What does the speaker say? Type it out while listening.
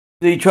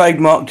The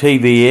Trademark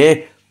TV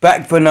here,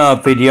 back for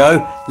another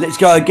video. Let's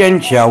go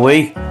again, shall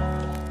we?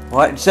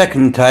 Right,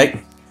 second take.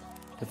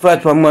 The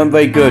first one weren't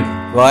very good,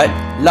 right?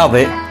 Love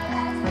it.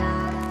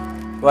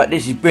 Right,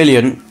 this is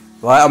brilliant.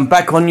 Right, I'm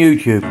back on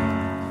YouTube.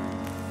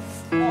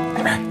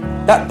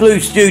 That blue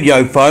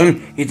studio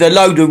phone is a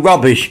load of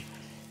rubbish.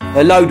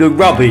 A load of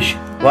rubbish.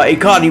 Right, it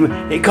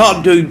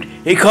can't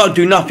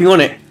do nothing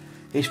on it.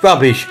 It's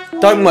rubbish.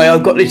 Don't worry,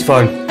 I've got this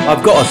phone.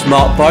 I've got a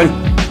smartphone.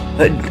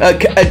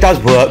 It does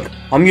work.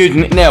 I'm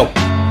using it now.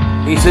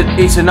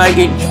 It's an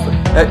 8-inch.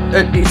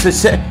 It's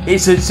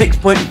a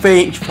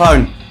 6.3-inch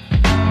phone,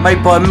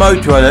 made by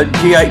moto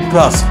G8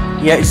 Plus.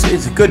 Yeah,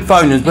 it's a good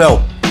phone as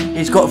well.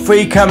 It's got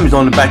 3 cameras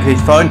on the back of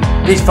this phone.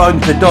 This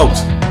phone's for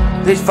dogs.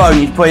 This phone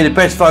is probably the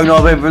best phone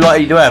I've ever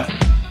likely to have.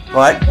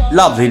 Right,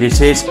 lovely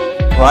this is.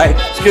 Right,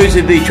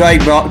 exclusively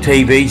Trademark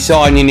TV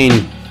signing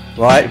in.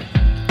 Right,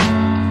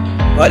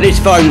 this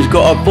phone's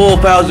got a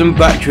 4000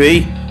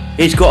 battery.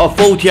 It's got a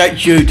 48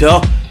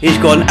 shooter. It's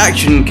got an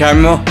action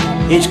camera.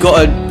 It's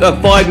got a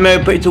 5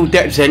 megapixel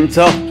depth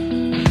sensor.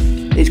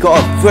 It's got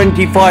a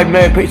 25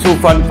 megapixel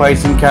front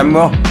facing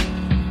camera.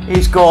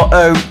 It's got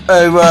a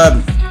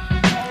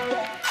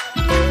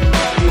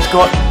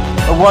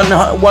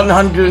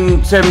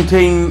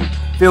 117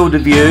 field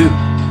of view.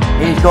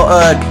 It's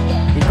got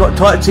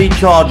Type-C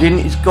charging.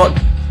 It's got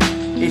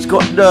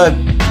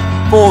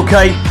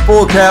 4K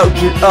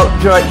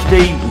Ultra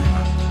HD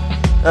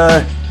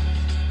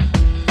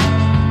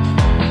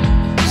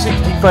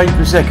 60 frames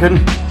per second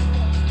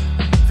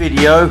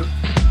video.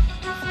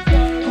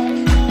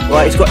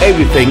 Right, it's got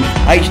everything.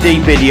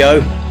 HD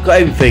video, got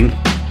everything.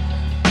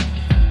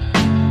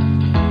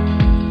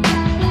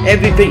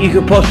 Everything you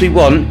could possibly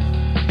want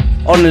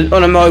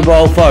on a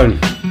mobile phone.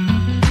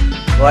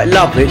 Right,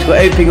 lovely. It's got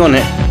everything on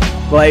it.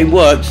 Right, it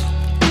works.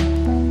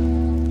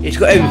 It's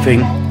got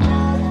everything.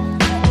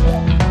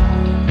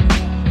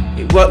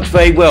 It works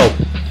very well.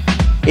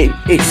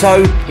 It's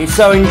so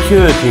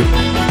intuitive.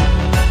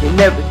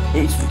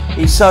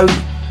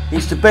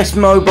 It's the best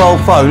mobile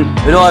phone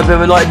that I've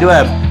ever liked to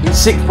have.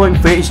 It's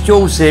 6.3. It's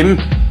dual SIM.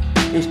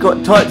 It's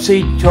got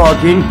Type-C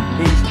charging.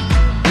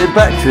 The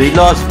battery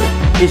lasts.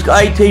 It's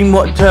got 18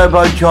 watt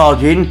turbo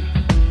charging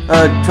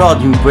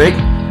brick.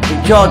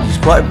 It charges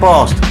quite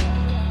fast,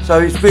 so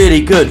it's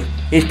really good.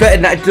 It's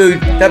better than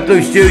that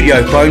blue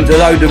studio phone's a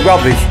load of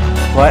rubbish.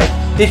 Right,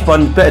 this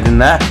one's better than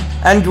that.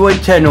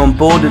 Android 10 on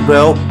board as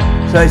well,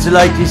 so it's the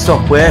latest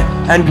software.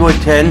 Android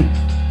 10.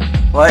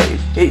 Right,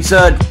 it's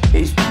not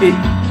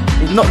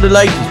the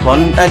latest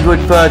one,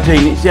 Android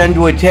 13. It's the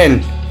Android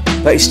 10,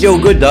 but it's still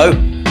good though.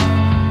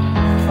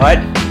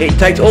 Right, it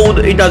does all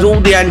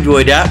the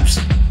Android apps: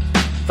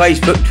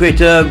 Facebook,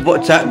 Twitter,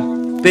 WhatsApp,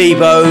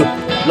 Bebo,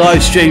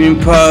 Live Streaming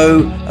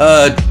Pro,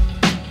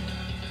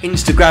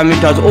 Instagram.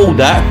 It does all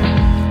that.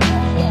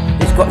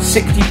 It's got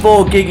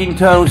 64 gig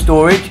internal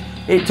storage.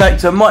 It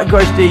takes a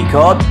micro SD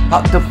card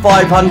up to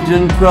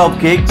 512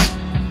 gigs.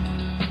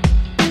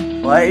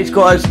 Right,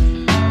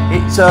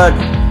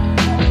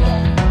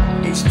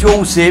 it's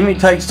dual SIM. It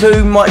takes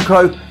two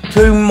micro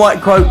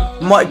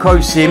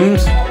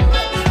SIMs.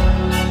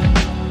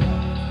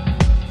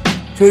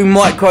 Two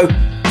micro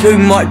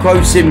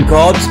SIM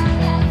cards,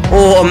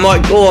 or a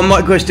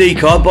micro SD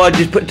card. But I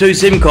just put 2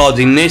 SIM cards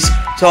in this,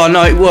 so I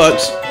know it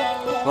works.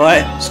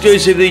 Right,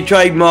 exclusively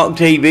Trademark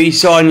TV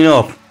signing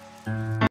off.